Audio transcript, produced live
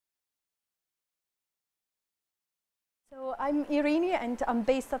So I'm Irini, and I'm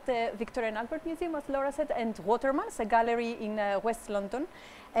based at the Victoria and Albert Museum, as Laura said, and Waterman's, a gallery in West London.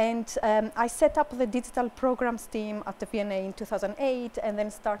 And I set up the digital programs team at the V&A in 2008, and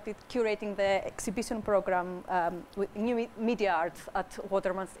then started curating the exhibition program with new media arts at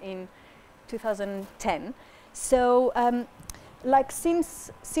Waterman's in 2010. So like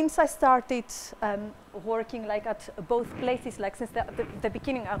since I started working like at both places, like since the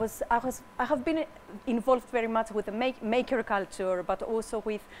beginning, I have been involved very much with the maker culture, but also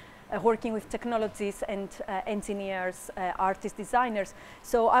with working with technologists and engineers, artists, designers.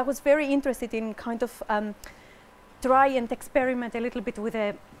 So I was very interested in kind of try and experiment a little bit with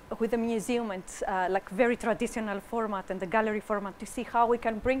the museum and like very traditional format and the gallery format to see how we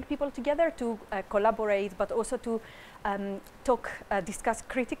can bring people together to collaborate, but also to discuss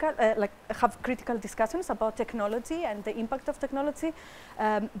have critical discussions about technology and the impact of technology,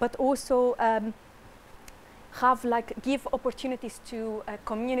 but also give opportunities to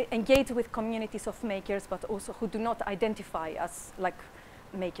engage with communities of makers, but also who do not identify as like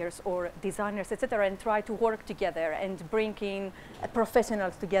makers or designers, etc., and try to work together and bring in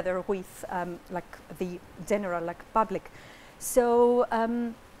professionals together with like the general public. So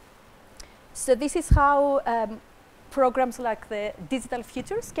so this is how programs like the Digital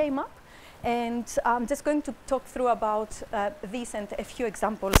Futures came up, and I'm just going to talk through about these and a few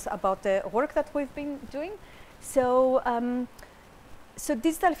examples about the work that we've been doing. So so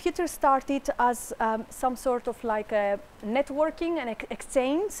Digital Futures started as some sort of like a networking and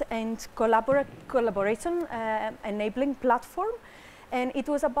exchange and collaboration enabling platform, and it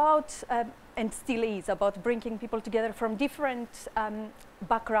was about and still is about bringing people together from different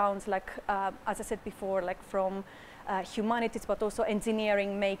backgrounds, like as I said before, like from humanities, but also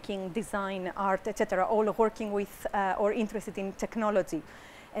engineering, making, design, art, etc., all working with or interested in technology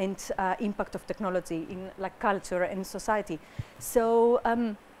and impact of technology in like culture and society. So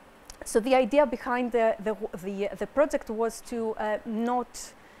so the idea behind the project was to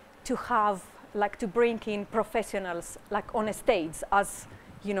not to have like to bring in professionals like on a stage as,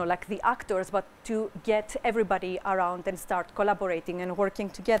 you know, like the actors, but to get everybody around and start collaborating and working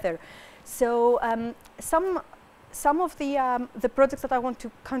together. So some of the projects that I want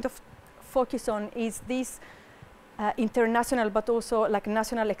to kind of focus on is this international, but also like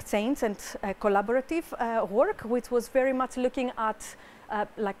national exchange and collaborative work, which was very much looking at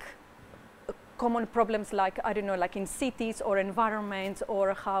like common problems, like, I don't know, like in cities or environments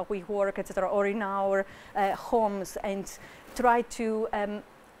or how we work, etc., or in our homes, and try to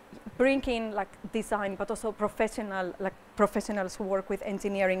bring in like design, but also professionals who work with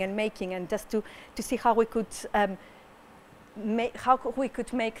engineering and making, and just to see how we could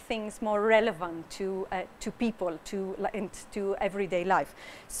make things more relevant to people, and to everyday life.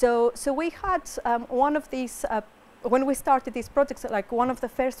 So we had one of these when we started these projects. Like one of the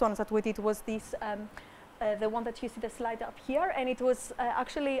first ones that we did was this, the one that you see the slide up here, and it was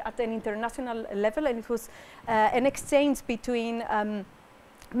actually at an international level, and it was an exchange between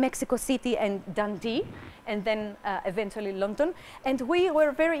Mexico City and Dundee, and then eventually London. And we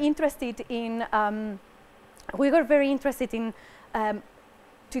were very interested in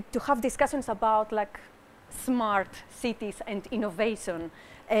to have discussions about like smart cities and innovation,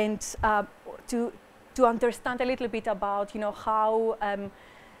 and to understand a little bit about, you know, how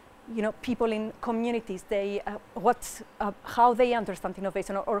you know, people in communities, they how they understand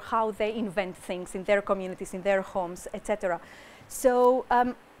innovation, or how they invent things in their communities, in their homes, etc. So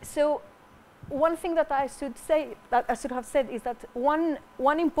so one thing that I should say, that I should have said, is that one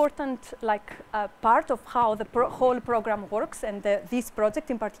important like part of how the whole program works, and this project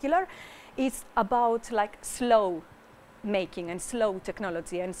in particular, is about like slow making and slow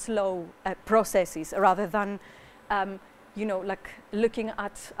technology and slow processes, rather than you know, like looking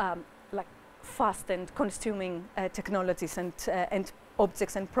at like fast and consuming technologies and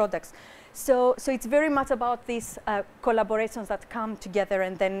objects and products. So it's very much about these collaborations that come together,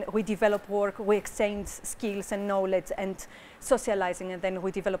 and then we develop work, we exchange skills and knowledge and socializing, and then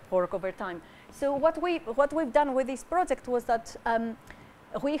we develop work over time. So what we've done with this project was that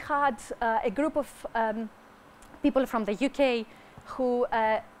we had a group of people from the UK who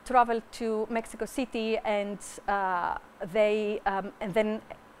traveled to Mexico City, and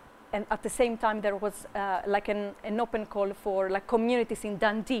and at the same time there was like an open call for like communities in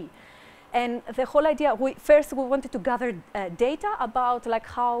Dundee. And the whole idea, first we wanted to gather data about like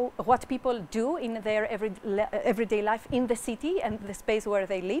what people do in their everyday life in the city and the space where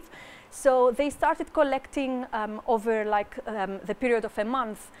they live. So they started collecting over like the period of a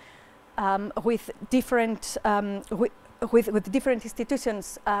month with different with different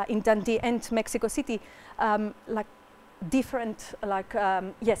institutions in Dundee and Mexico City, like different, like,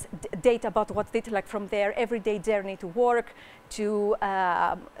 data about what they did, like from their everyday journey to work, to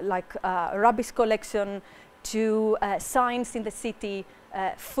rubbish collection, to signs in the city,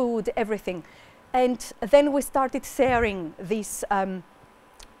 food, everything. And then we started sharing this,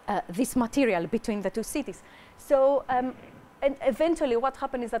 this material between the two cities. So, and eventually what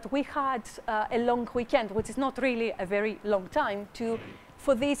happened is that we had a long weekend, which is not really a very long time,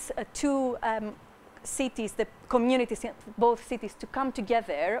 for these two cities, the communities in both cities, to come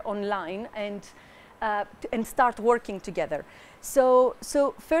together online and start working together. So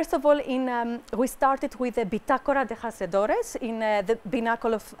first of all, we started with the Bitácora de Hacedores in the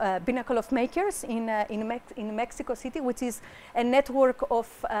Binnacle of Makers in Mexico City, which is a network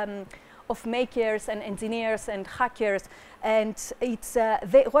of makers and engineers and hackers. And it's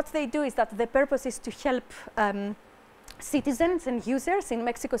what they do is that the purpose is to help citizens and users in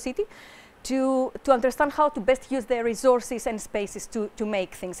Mexico City to understand how to best use their resources and spaces to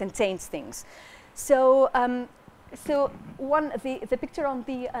make things and change things. So, the picture on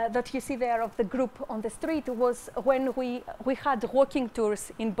the that you see there of the group on the street was when we had walking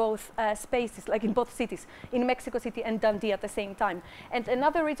tours in both spaces, like in both cities, in Mexico City and Dundee at the same time. And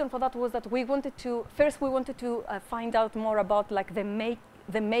another reason for that was that we wanted to find out more about like the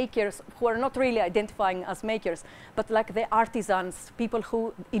makers who are not really identifying as makers, but like the artisans, people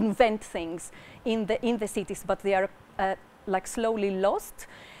who invent things in the cities, but they are like slowly lost.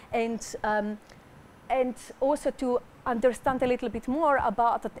 And also to understand a little bit more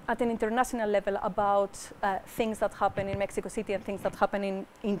about, at an international level, about things that happen in Mexico City and things that happen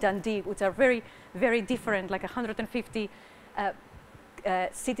in Dundee, which are very, very different, like 150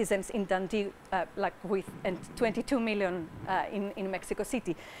 citizens in Dundee, and 22 million in Mexico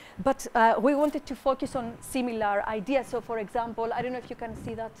City. But we wanted to focus on similar ideas. So for example, I don't know if you can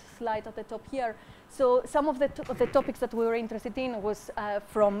see that slide at the top here. So some of the topics that we were interested in was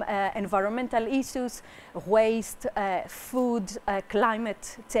from environmental issues, waste, food,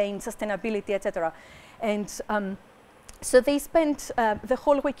 climate change, sustainability, etc. And so they spent the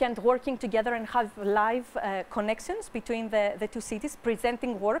whole weekend working together and have live connections between the two cities,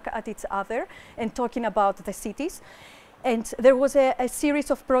 presenting work at each other and talking about the cities. And there was a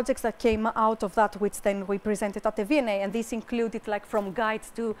series of projects that came out of that, which then we presented at the V&A, and this included like from guides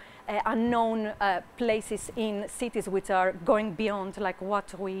to unknown places in cities, which are going beyond like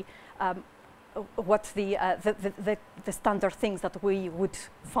what we what's the standard things that we would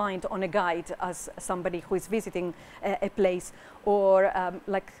find on a guide as somebody who is visiting a place, or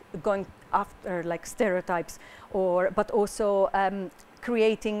like going after like stereotypes, but also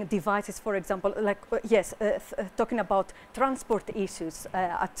creating devices, for example, like talking about transport issues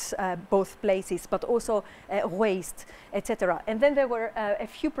at both places, but also waste, etc. And then there were a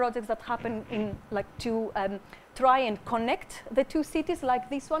few projects that happened in like to try and connect the two cities, like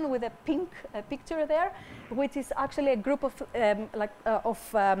this one with a pink picture there, which is actually a group of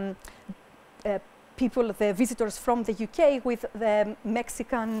people, the visitors from the UK, with the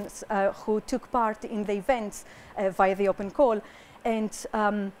Mexicans who took part in the events via the open call. And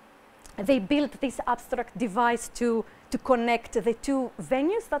they built this abstract device to connect the two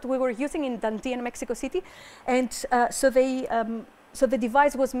venues that we were using in Dundee and Mexico City. And so the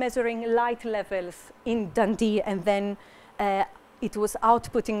device was measuring light levels in Dundee, and then it was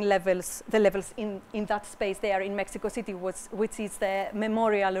outputting the levels in that space there in Mexico City, which is the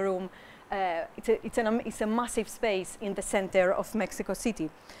memorial room. It's a massive space in the center of Mexico City.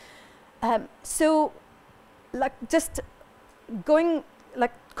 So, like, just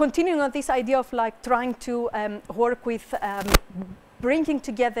continuing on this idea of like trying to work with bringing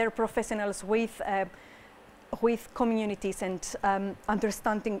together professionals with communities and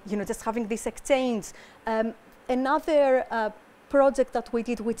understanding, just having this exchange. Another project that we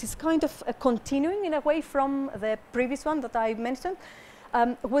did, which is kind of continuing in a way from the previous one that I mentioned,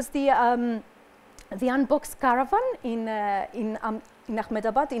 was the Unbox Caravan in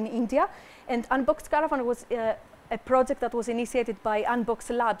Ahmedabad in India. And Unbox Caravan was a project that was initiated by Unbox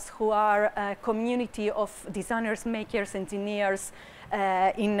Labs, who are a community of designers, makers, engineers,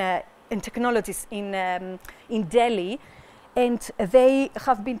 and technologists in Delhi. And they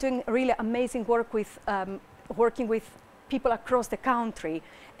have been doing really amazing work with working with people across the country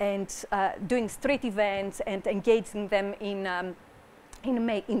and doing street events and engaging them in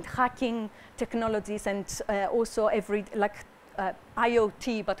hacking technologies, and also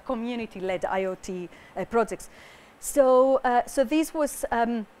IoT, but community-led IoT projects. So this was.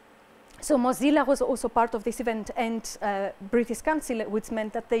 So Mozilla was also part of this event, and British Council, which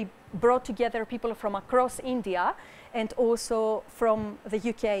meant that they brought together people from across India and also from the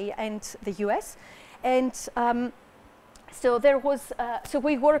UK and the US. And so there was, so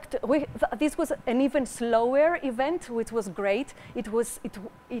we worked, this was an even slower event, which was great. It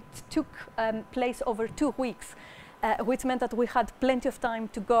took place over 2 weeks, which meant that we had plenty of time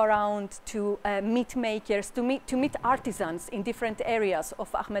to go around to meet makers, to meet artisans in different areas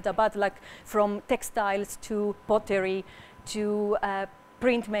of Ahmedabad, like from textiles to pottery to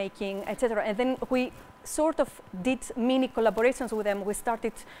printmaking, etc. And then we sort of did mini collaborations with them. We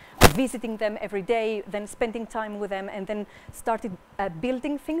started visiting them every day, then spending time with them, and then started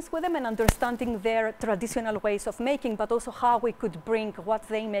building things with them and understanding their traditional ways of making, but also how we could bring what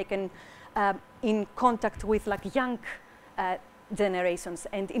they make and in contact with like young generations,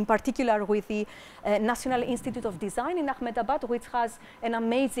 and in particular with the National Institute of Design in Ahmedabad, which has an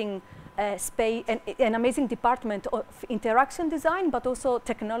amazing space, an amazing department of interaction design, but also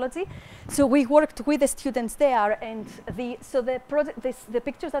technology. So we worked with the students there, and the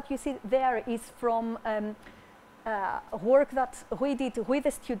pictures that you see there is from work that we did with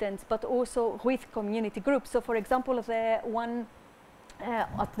the students, but also with community groups. So for example, the one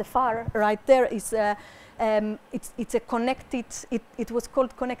at the far right there is it's a connected, it was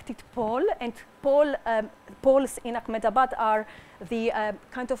called connected pole, and poles in Ahmedabad are the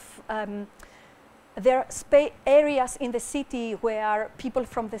kind of there are areas in the city where people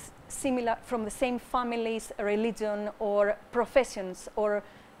from the same families, religion, or professions, or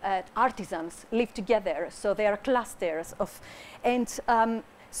artisans live together. So they are clusters of, and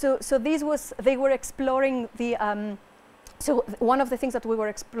so they were exploring the. So one of the things that we were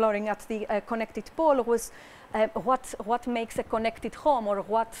exploring at the Connected Pole was what makes a connected home, or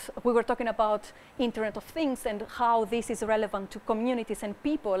what we were talking about Internet of Things and how this is relevant to communities and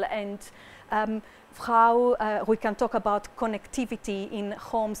people, and how we can talk about connectivity in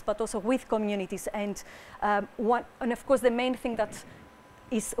homes, but also with communities. And and of course, the main thing that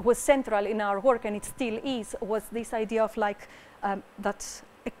was central in our work, and it still is, was this idea of like that.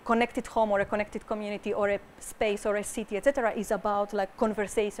 A connected home or a connected community or a space or a city, etc., is about like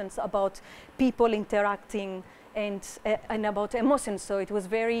conversations, about people interacting, and about emotions. So it was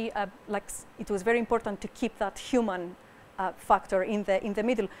very it was very important to keep that human factor in the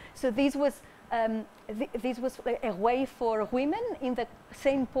middle. So this was a way for women in the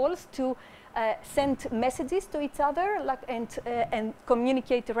same poles to send messages to each other, like and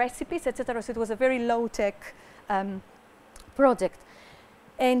communicate recipes, etc. So it was a very low-tech project.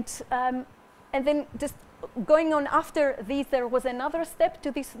 And then just going on after this, there was another step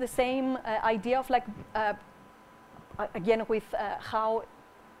to the same idea of like, again, with how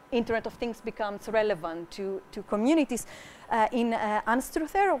Internet of Things becomes relevant to communities in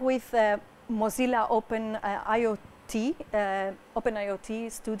Anstruther with Mozilla Open IoT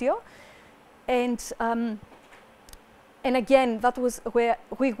Studio. And again, that was where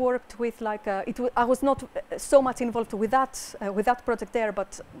we worked with like I was not so much involved with that project there,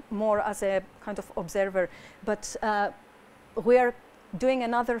 but more as a kind of observer. But we are doing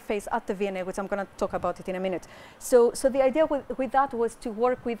another phase at the V&A, which I'm going to talk about it in a minute. So the idea with that was to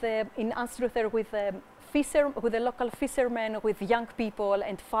work with in Anstruther with the local fishermen, with young people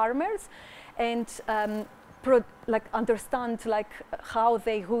and farmers, and like understand like how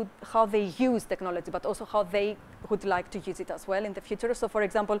they use technology, but also how they would like to use it as well in the future. So for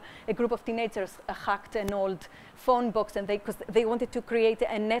example, a group of teenagers hacked an old phone box, and because they wanted to create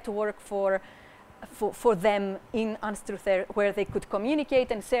a network for them in Anstruther where they could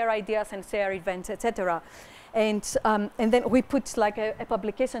communicate and share ideas and share events, etc. And then we put like a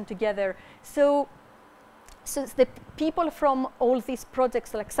publication together. So the people from all these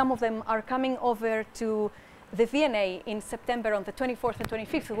projects, like some of them are coming over to the V&A in September on the 24th and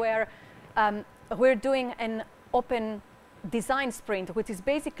 25th, where we're doing an open design sprint, which is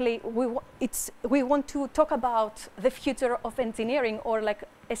basically we want to talk about the future of engineering, or like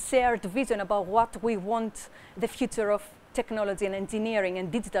a shared vision about what we want the future of technology and engineering and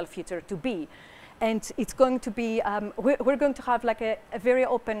digital future to be. And it's going to be, we're going to have like a very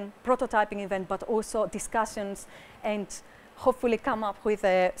open prototyping event, but also discussions, and hopefully come up with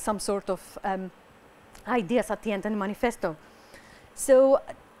some sort of ideas at the end and manifesto. So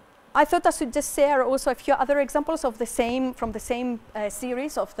I thought I should just share also a few other examples of from the same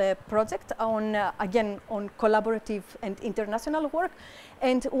series of the project on, again, on collaborative and international work.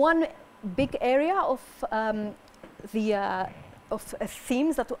 And one big area of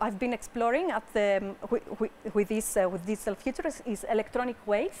themes that I've been exploring at with digital futures is electronic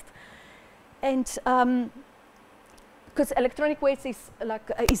waste. And because electronic waste is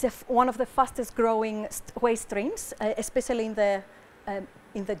like one of the fastest growing waste streams, especially in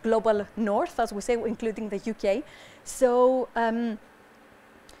the global north, as we say, including the UK. So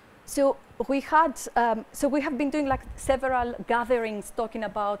So we had, so we have been doing like several gatherings talking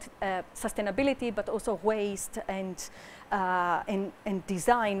about sustainability, but also waste and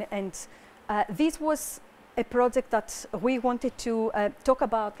design. And this was a project that we wanted to talk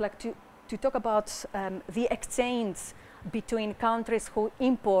about, like to talk about the exchange between countries who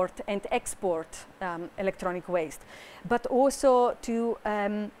import and export electronic waste, but also to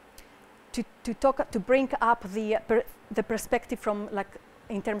bring up the perspective from like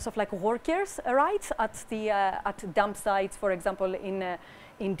in terms of like workers' rights at the at dump sites, for example,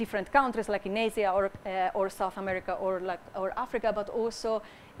 in different countries like in Asia or South America or Africa, but also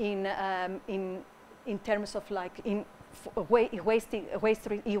in terms of like in e-waste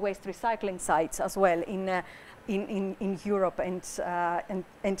recycling sites as well in Europe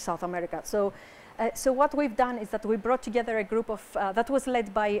and South America. So what we've done is that we brought together a group of that was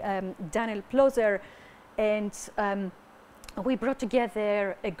led by Daniel Ploser, and we brought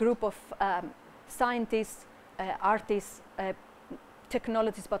together a group of scientists, artists,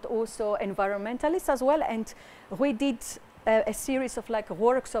 technologists, but also environmentalists as well. And we did a series of like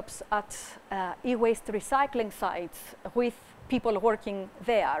workshops at e-waste recycling sites with people working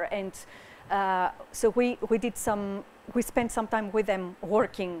there. And so we spent some time with them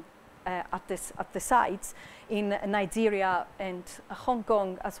working at the sites in Nigeria and Hong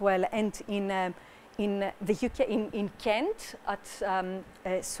Kong as well, and in the UK, in Kent at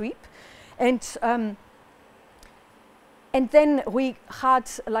Sweep, and then we had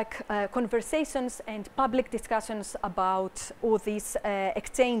like conversations and public discussions about all these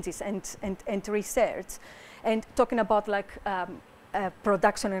exchanges and research, and talking about like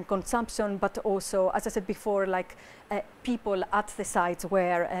production and consumption, but also, as I said before, like people at the sites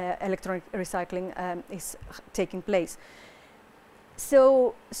where electronic recycling is taking place.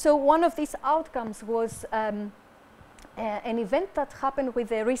 So one of these outcomes was an event that happened with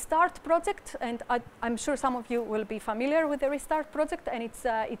the Restart project, and I'm sure some of you will be familiar with the Restart project, and it's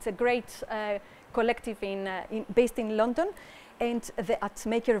a great collective based in London, and at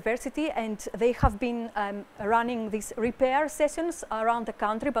Makerversity, and they have been running these repair sessions around the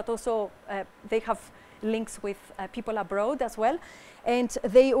country, but also they have links with people abroad as well, and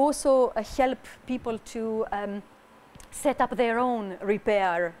they also help people to set up their own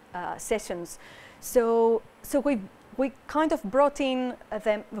repair sessions. So we kind of brought them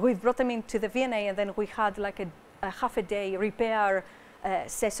into the V&A, and then we had like a half a day repair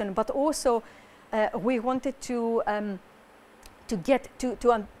session. But also we wanted to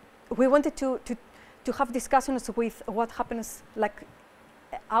have discussions with what happens like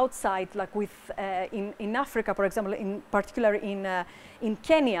outside, like with in Africa, for example, in particular in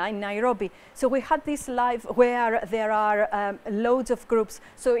Kenya, in Nairobi. So we had this live where there are loads of groups.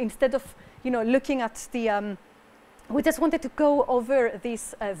 So instead of looking at the we just wanted to go over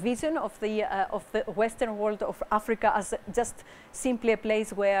this vision of the Western world of Africa as just simply a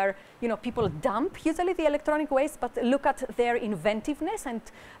place where people dump usually the electronic waste, but look at their inventiveness and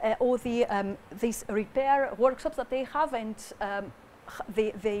all the these repair workshops that they have, and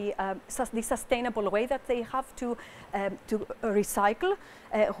the sustainable way that they have to recycle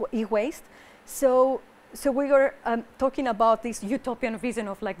e-waste. So we were talking about this utopian vision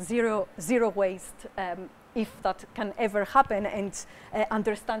of like zero waste, if that can ever happen, and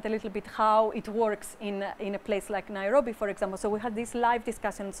understand a little bit how it works in a place like Nairobi, for example. So we had these live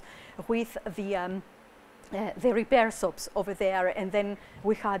discussions with the repair shops over there, and then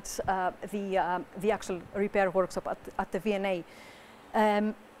we had the actual repair workshop at the V&A.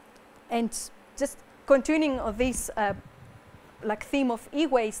 And just continuing on this like theme of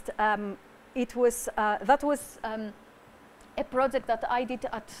e-waste, it was that was a project that I did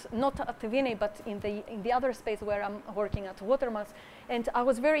not at the V&A, but in the other space where I'm working at Watermans, and I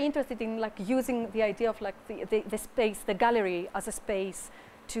was very interested in like using the idea of like the space, the gallery, as a space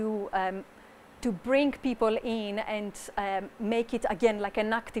to bring people in and make it again like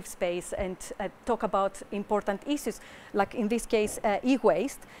an active space, and talk about important issues, like in this case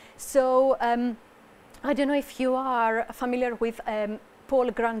e-waste. So I don't know if you are familiar with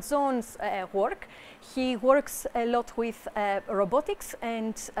Paul Granzon's work. He works a lot with robotics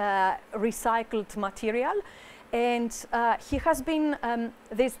and recycled material, and he has been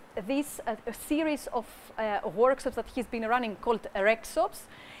this series of workshops that he's been running called RecShops.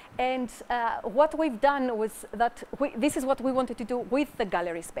 And what we've done was that this is what we wanted to do with the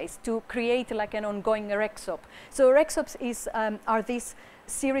gallery space, to create like an ongoing RecShop. So RecShops are these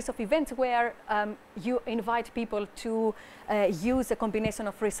series of events where you invite people to use a combination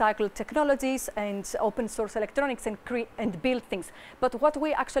of recycled technologies and open source electronics and build things. But what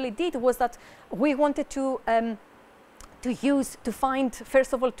we actually did was that we wanted to to find,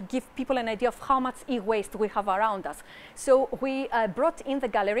 first of all, to give people an idea of how much e-waste we have around us. So we brought in the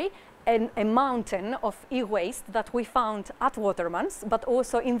gallery a mountain of e-waste that we found at Waterman's, but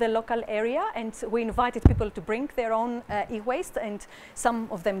also in the local area, and we invited people to bring their own e-waste, and some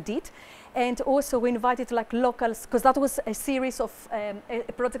of them did. And also we invited like locals, because that was a series of a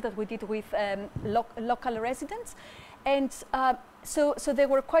project that we did with local residents. And so there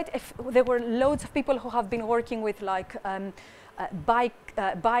were loads of people who have been working with like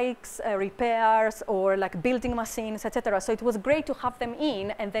bikes, repairs, or like building machines, etc. So it was great to have them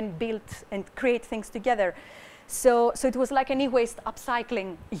in and then build and create things together. So it was like an e-waste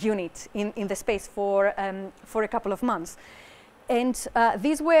upcycling unit in the space for a couple of months. And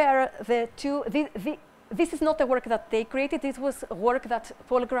these were the two. This is not the work that they created. This was work that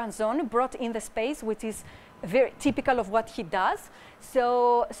Paul Granzon brought in the space, which is very typical of what he does.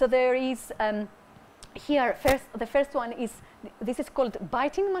 So there is here the first one is, this is called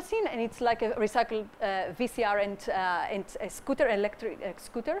biting machine, and it's like a recycled VCR and a scooter, electric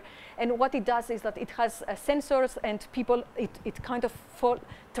scooter. And what it does is that it has sensors, and people, it kind of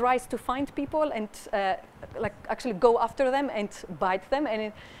tries to find people and like actually go after them and bite them.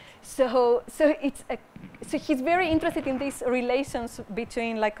 And so he's very interested in these relations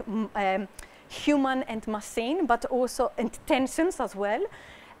between like human and machine, but also and tensions as well.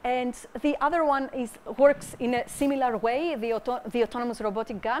 And the other one works in a similar way, the autonomous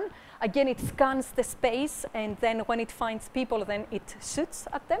robotic gun. Again, it scans the space, and then when it finds people, then it shoots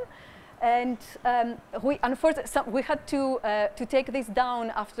at them. And unfortunately, we had to take this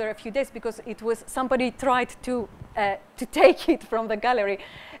down after a few days, because it was somebody tried to take it from the gallery,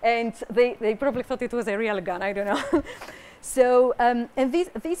 and they probably thought it was a real gun. I don't know. So and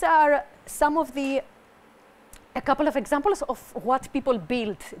these are some of a couple of examples of what people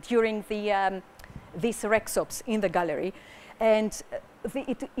built during these workshops in the gallery. And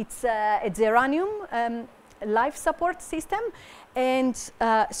it's a geranium life support system. And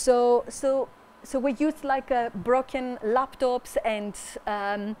so we used like broken laptops and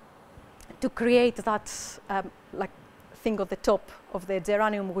to create that like thing on the top of the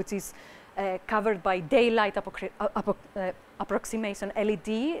geranium, which is covered by daylight approximation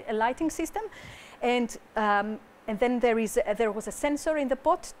LED lighting system. And then there was a sensor in the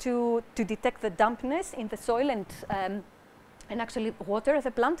pot to detect the dampness in the soil and actually water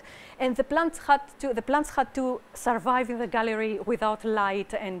the plant. And the plants had to survive in the gallery without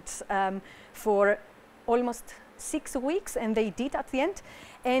light and for almost 6 weeks, and they did at the end.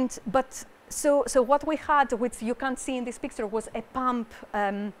 So what we had, which you can't see in this picture, was a pump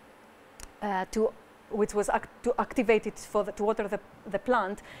which was to activate it to water the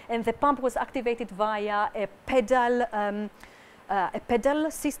plant, and the pump was activated via a pedal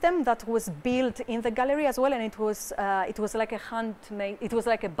system that was built in the gallery as well, and it was like a handmade. It was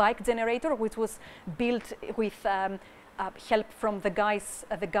like a bike generator, which was built with help from the guy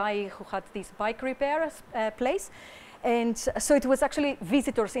who had this bike repair place, and so it was actually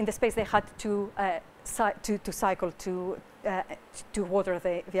visitors in the space. They had to cycle to water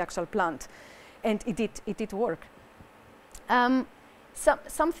the actual plant. And it did work.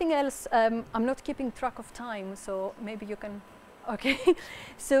 Something else, I'm not keeping track of time, so maybe you can, okay.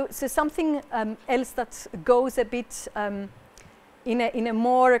 so something else that goes a bit in a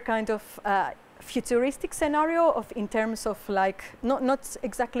more kind of futuristic scenario in terms of like, not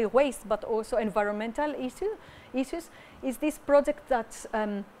exactly waste, but also environmental issues, is this project that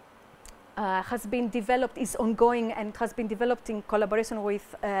has been developed, is ongoing, and has been developed in collaboration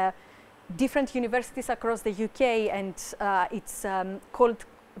with different universities across the UK, and it's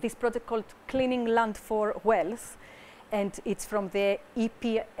this project called Cleaning Land for Wealth, and it's from the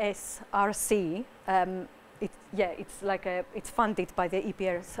EPSRC. It's funded by the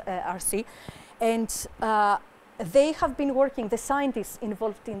EPSRC, and they have been working. The scientists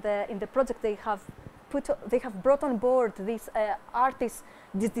involved in the project, they have brought on board these artists,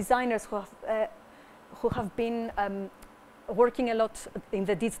 these designers who have been working a lot in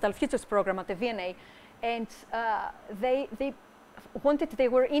the Digital Futures program at the VNA, and they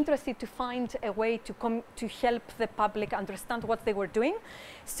were interested to find a way to help the public understand what they were doing.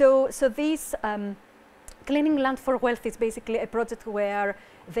 So this Cleaning Land for Wealth is basically a project where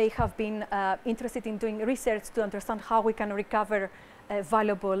they have been interested in doing research to understand how we can recover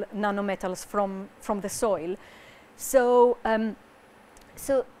valuable nanometals from the soil. So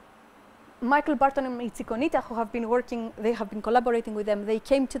Michael Barton and Mitzi Konita, who have been working, they have been collaborating with them. They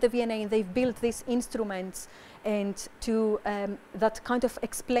came to the VNA and they've built these instruments, and that kind of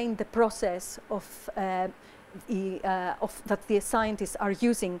explain the process that the scientists are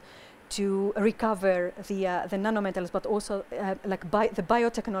using to recover the nanometals, but also like the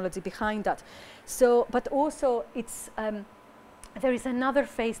biotechnology behind that. So, but also it's there is another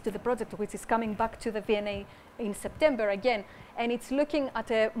phase to the project which is coming back to the VNA in September again, and it's looking at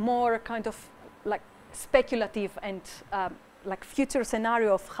a more kind of like speculative and like future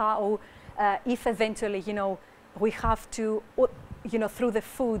scenario of how if eventually, you know, we have to, you know, through the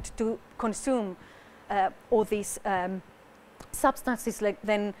food to consume all these substances, like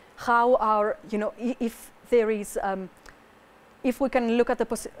then how our, you know, if there is, if we can look at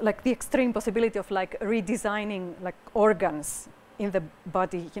the extreme possibility of like redesigning like organs in the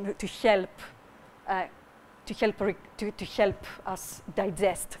body, you know, to help us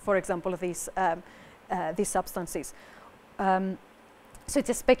digest, for example, these substances. So it's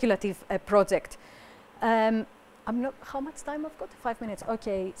a speculative project. I'm not. How much time I've got? 5 minutes.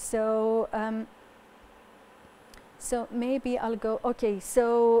 Okay. So. So maybe I'll go. Okay.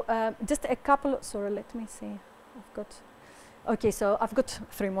 So just a couple. Sorry. Let me see. I've got. Okay. So I've got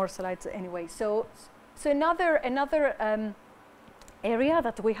 3 more slides anyway. So another area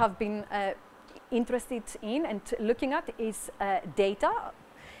that we have been interested in and looking at is data,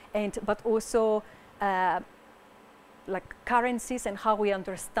 but also like currencies and how we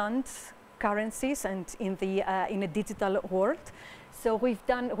understand currencies and in a digital world. So we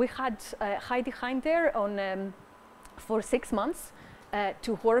had Heidi Hein there on for 6 months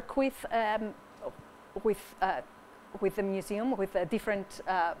to work with the museum, with different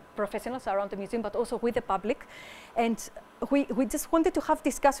professionals around the museum, but also with the public, and we just wanted to have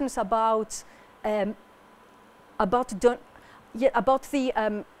discussions about the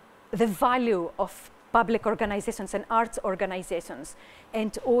value of public organizations and arts organizations,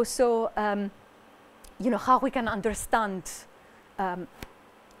 and also you know, how we can understand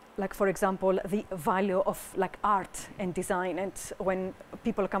like, for example, the value of like art and design, and when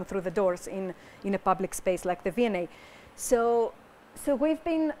people come through the doors in a public space like the V&A. So we've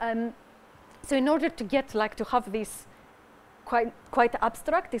been so in order to get like to have these quite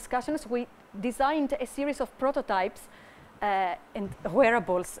abstract discussions, we designed a series of prototypes and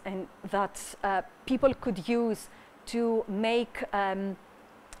wearables, and that people could use to make a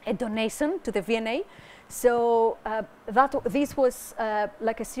donation to the V&A. So this was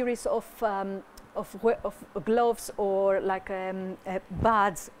like a series of gloves or like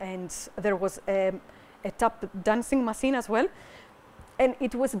pads, and there was a tap dancing machine as well. And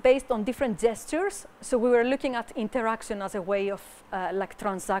it was based on different gestures. So we were looking at interaction as a way of like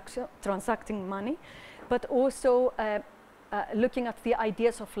transacting money, but also looking at the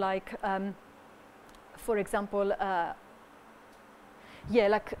ideas of like, for example, yeah,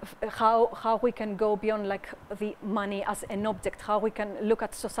 like how we can go beyond like the money as an object, how we can look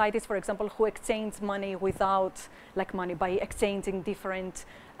at societies, for example, who exchange money without like money, by exchanging different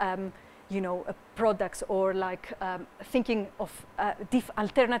you know, products, or like thinking of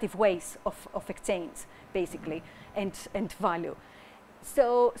alternative ways of exchange, basically, and value.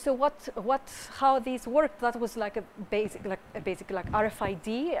 So how these worked? That was like a basic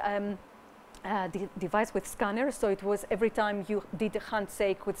RFID device with scanners. So it was every time you did a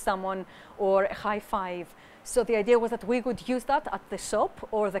handshake with someone or a high five. So the idea was that we would use that at the shop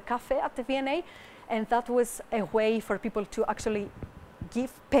or the cafe at the V&A, and that was a way for people to actually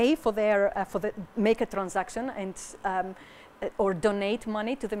pay for their make a transaction and or donate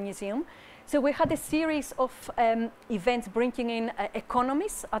money to the museum. So we had a series of events bringing in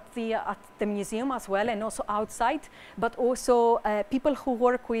economists at the museum as well, and also outside, but also people who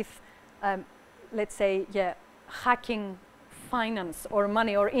work with, let's say, yeah, hacking finance or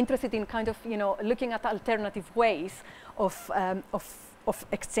money, or interested in kind of, you know, looking at alternative ways of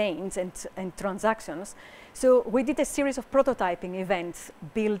exchange and transactions. So we did a series of prototyping events,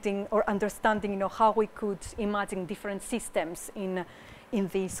 building or understanding, you know, how we could imagine different systems in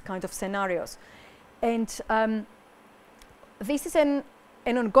these kind of scenarios. And this is an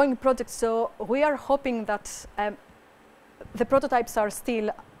ongoing project, so we are hoping that the prototypes are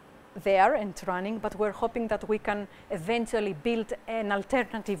still there and running, but we're hoping that we can eventually build an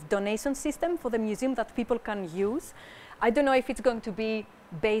alternative donation system for the museum that people can use. I don't know if it's going to be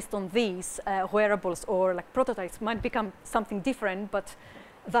based on these wearables, or like prototypes might become something different, but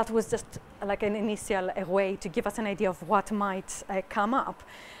that was just like an initial way to give us an idea of what might come up,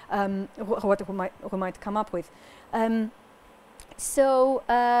 what we might come up with. So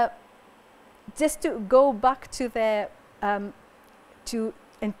just to go back to the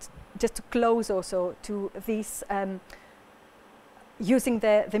just to close also to this, using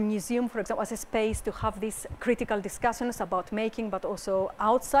the museum, for example, as a space to have these critical discussions about making, but also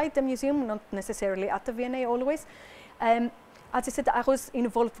outside the museum, not necessarily at the V&A always. as I said, I was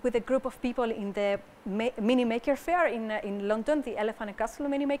involved with a group of people in the Mini Maker Fair in London, the Elephant and Castle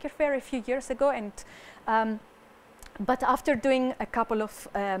Mini Maker Fair a few years ago. And but after doing a couple of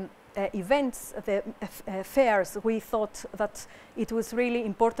events, the fairs, we thought that it was really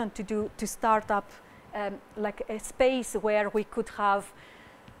important to start up like a space where we could have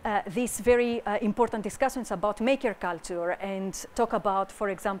these very important discussions about maker culture and talk about, for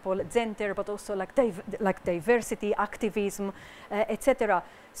example, gender, but also like diversity, activism, etc.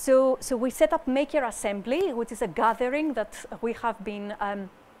 So we set up Maker Assembly, which is a gathering that we have been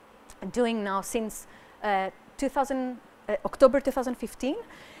doing now since October 2015,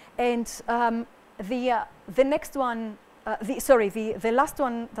 and the next one, the last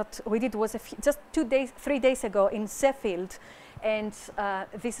one that we did was just 3 days ago in Sheffield, and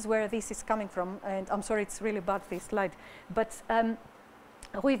this is where this is coming from. And I'm sorry, it's really bad, this slide, but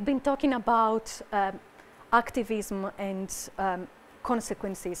we've been talking about activism and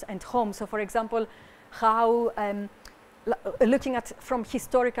consequences and home. So, for example, how looking at from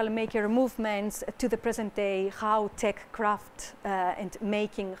historical maker movements to the present day, how tech, craft, and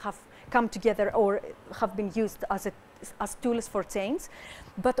making have come together or have been used as tools for change,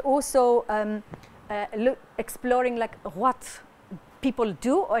 but also exploring like what people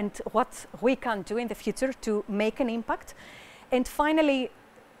do and what we can do in the future to make an impact. And finally,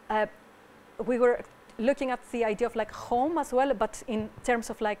 we were looking at the idea of like home as well, but in terms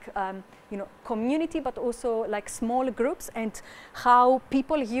of like you know, community, but also like small groups, and how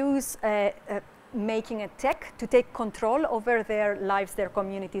people use making a tech to take control over their lives, their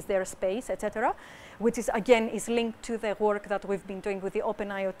communities, their space, etc., which is again is linked to the work that we've been doing with the Open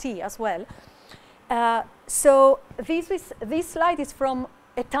IoT as well. So this slide is from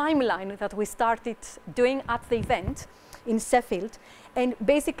a timeline that we started doing at the event in Sheffield, and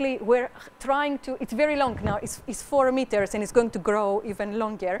basically we're trying to, it's very long now, it's 4 meters and it's going to grow even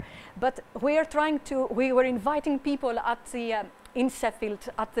longer, but we were inviting people at the in Sheffield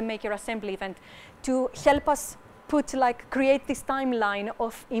at the Maker Assembly event to help us create this timeline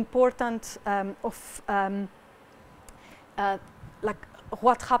of important like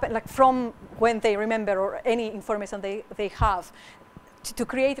what happened, like from when they remember or any information they have, to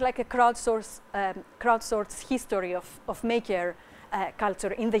create like a crowdsourced history of maker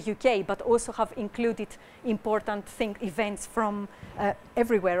culture in the UK, but also have included important events from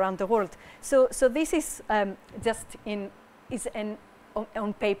everywhere around the world. So this is just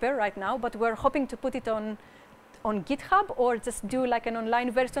on paper right now, but we're hoping to put it on GitHub, or just do like an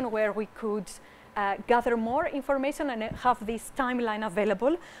online version where we could gather more information and have this timeline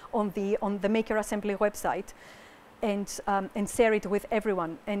available on the Maker Assembly website, and share it with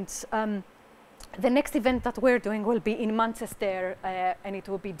everyone. And the next event that we're doing will be in Manchester, and it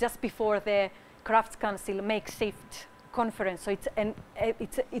will be just before the Crafts Council Makeshift conference. So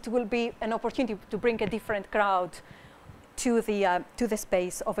it will be an opportunity to bring a different crowd to the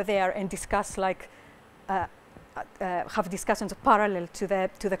space over there and discuss, like have discussions parallel to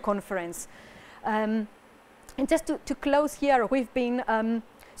the conference. And just to close here, we've been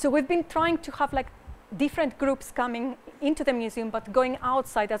trying to have like different groups coming into the museum, but going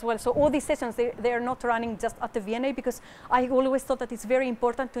outside as well. So all these sessions, they are not running just at the V&A, because I always thought that it's very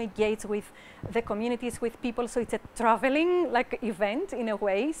important to engage with the communities, with people. So it's a traveling like event in a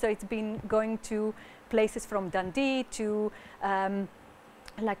way. So it's been going to places from Dundee to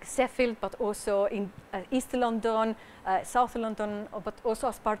like Sheffield, but also in East London, South London, but also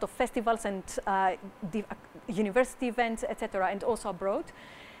as part of festivals and university events, etc., and also abroad.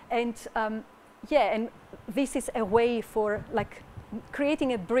 And yeah, and this is a way for like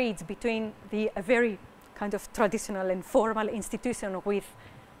creating a bridge between a very kind of traditional and formal institution with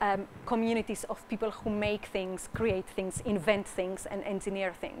communities of people who make things, create things, invent things, and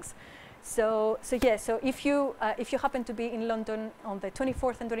engineer things. So yeah, so if you happen to be in London on the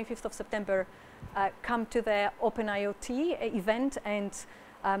 24th and 25th of September, come to the Open IoT event, and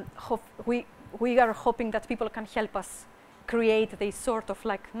we are hoping that people can help us create this sort of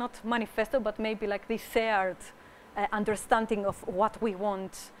like, not manifesto, but maybe like this shared understanding of what we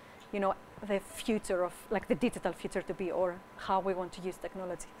want, you know, the future of like the digital future to be, or how we want to use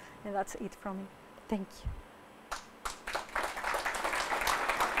technology. And that's it from me. Thank you.